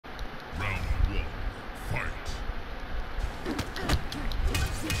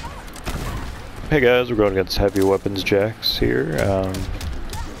Hey guys, we're going against Heavy Weapons Jax here.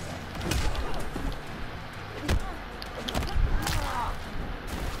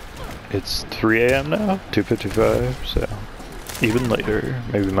 It's 3 AM now, 2:55, so even later.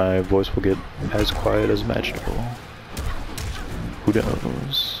 Maybe my voice will get as quiet as imaginable. Who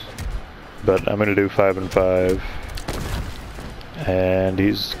knows? But I'm gonna do 5 and 5. And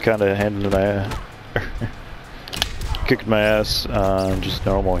he's kinda handing my kicking my ass on just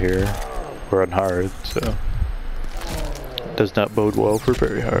normal here. Or on hard, so does not bode well for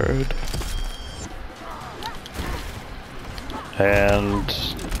very hard. And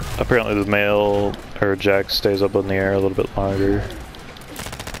apparently the male or Jax stays up in the air a little bit longer.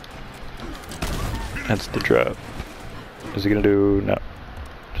 That's the drop. Is he gonna do? No.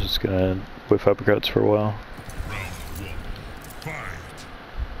 Just gonna whiff uppercuts for a while.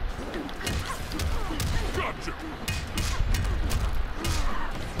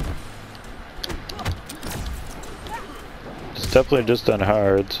 It's definitely just on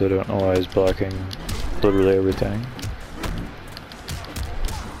hard, so I don't know why he's blocking literally everything.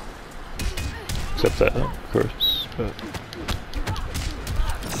 Except that, of course. But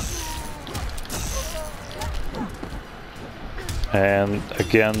and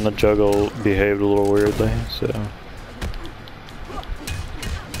again, the juggle behaved a little weirdly, so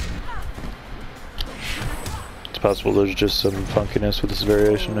it's possible there's just some funkiness with this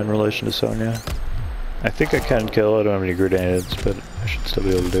variation in relation to Sonya. I think I can kill. I don't have any grenades, but I should still be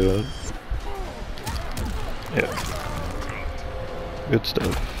able to do it. Yeah. Good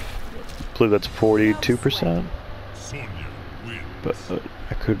stuff. I believe that's 42%. But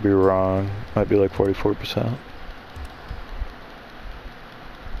I could be wrong. Might be like 44%.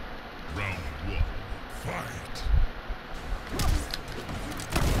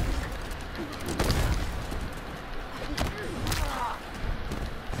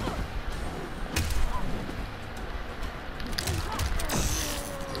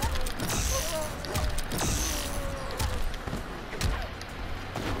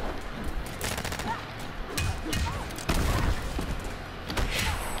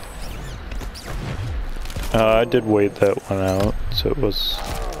 I did wait that one out, so it was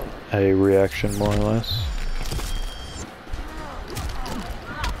a reaction more or less.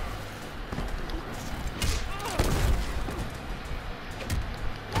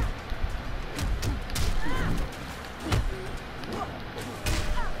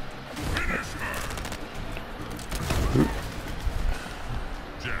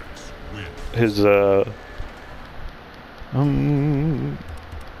 His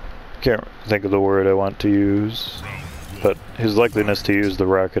can't think of the word I want to use, but his likeliness to use the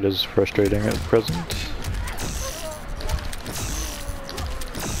rocket is frustrating at present.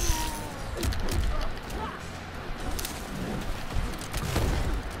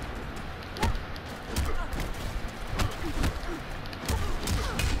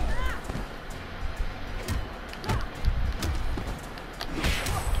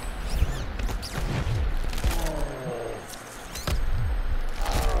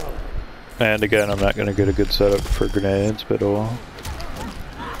 And again, I'm not going to get a good setup for grenades, but oh well.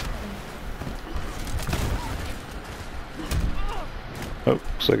 Oh,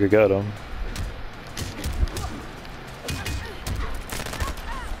 looks like I got him.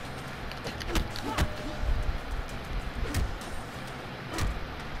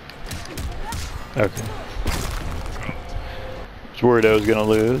 Okay. I was worried I was going to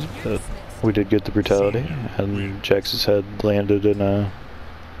lose, but we did get the brutality, and Jax's head landed in an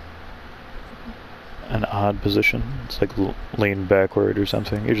odd position. It's like leaned backward or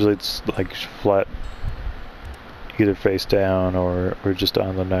something. Usually it's like flat, either face down or just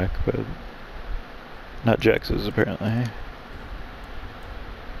on the neck, but not Jax's apparently.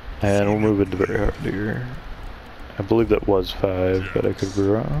 And we'll move into very hard here. I believe that was 5, but I could be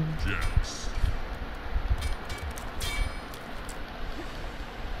wrong.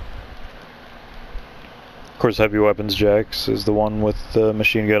 Of course, Heavy Weapons Jax is the one with the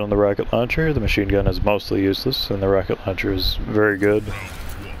machine gun and the rocket launcher. The machine gun is mostly useless, and the rocket launcher is very good,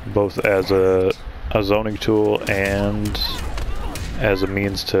 both as a zoning tool and as a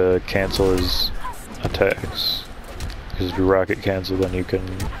means to cancel his attacks. Because if you rocket cancel, then you can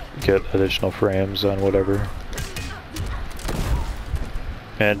get additional frames on whatever.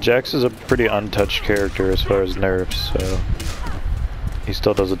 And Jax is a pretty untouched character as far as nerfs, so he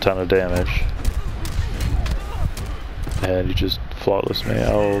still does a ton of damage. And he just flawless me.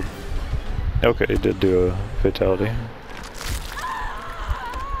 Okay, he did do a fatality.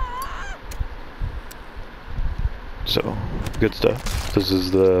 So, good stuff. This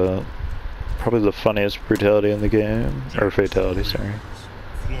is probably the funniest brutality in the game. Or fatality, sorry.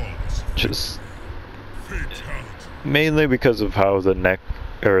 Just Mainly because of how the neck,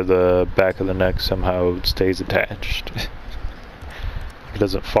 or the back of the neck somehow stays attached. It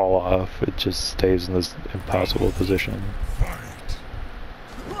doesn't fall off, it just stays in this impossible position.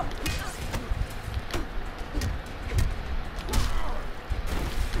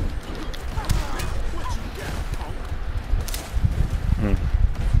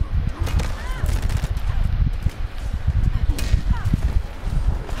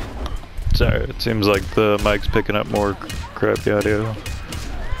 Sorry, it seems like the mic's picking up more crappy audio.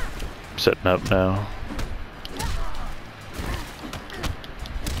 I'm setting up now.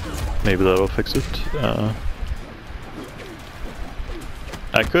 Maybe that'll fix it.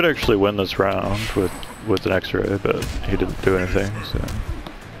 I could actually win this round with an X-ray, but he didn't do anything, so...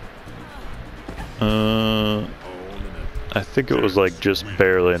 I think it was like just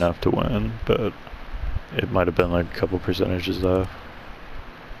barely enough to win, but it might have been like a couple percentages off.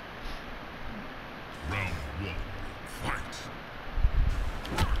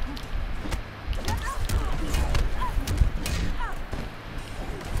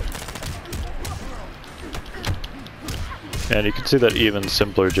 And you can see that even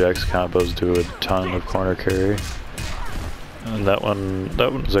simpler Jax combos do a ton of corner carry. And that one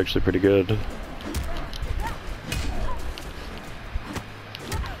was actually pretty good.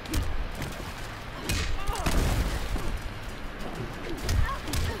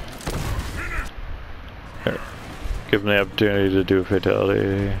 Here. Give him the opportunity to do a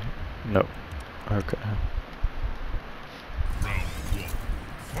fatality. Nope. Okay.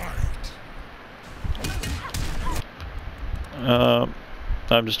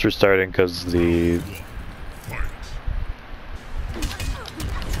 I'm just restarting because the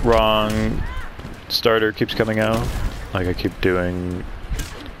wrong starter keeps coming out. Like I keep doing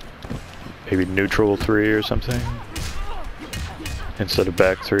maybe neutral 3 or something. Instead of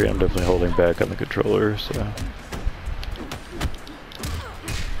back 3, I'm definitely holding back on the controller, so.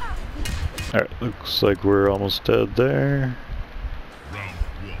 Alright, looks like we're almost dead there.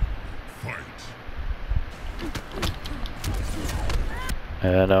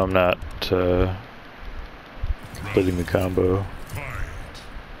 And now I'm not completing the combo.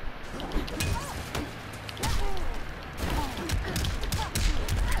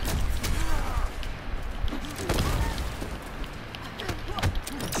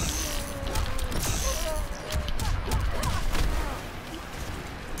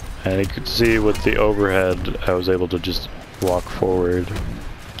 And you could see with the overhead, I was able to just walk forward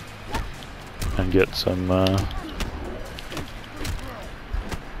and get some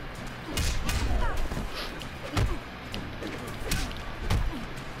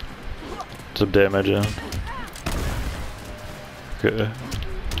damage in. Okay.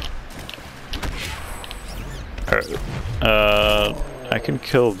 Alright. I can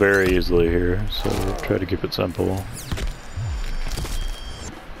kill very easily here, so we'll try to keep it simple.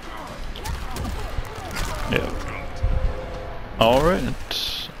 Yeah.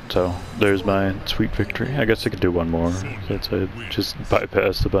 Alright. So, there's my sweet victory. I guess I could do one more, since I just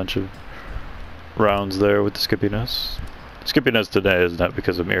bypassed a bunch of rounds there with the skippiness. Skippiness today is not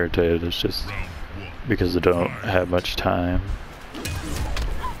because I'm irritated, it's just because I don't have much time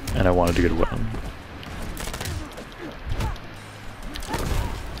and I wanted to get a win.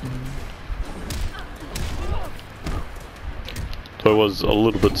 So I was a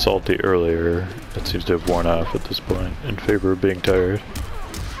little bit salty earlier. It seems to have worn off at this point in favor of being tired.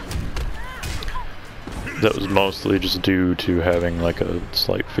 That was mostly just due to having like a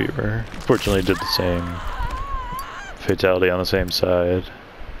slight fever. Fortunately, did the same fatality on the same side,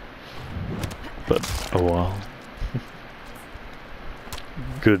 but oh well.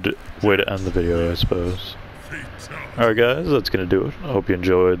 Good way to end the video, I suppose. Alright guys, that's gonna do it. I hope you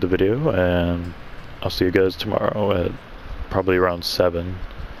enjoyed the video, and I'll see you guys tomorrow at probably around 7,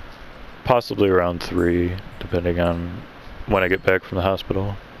 possibly around 3, depending on when I get back from the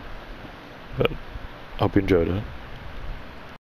hospital. But I hope you enjoyed it.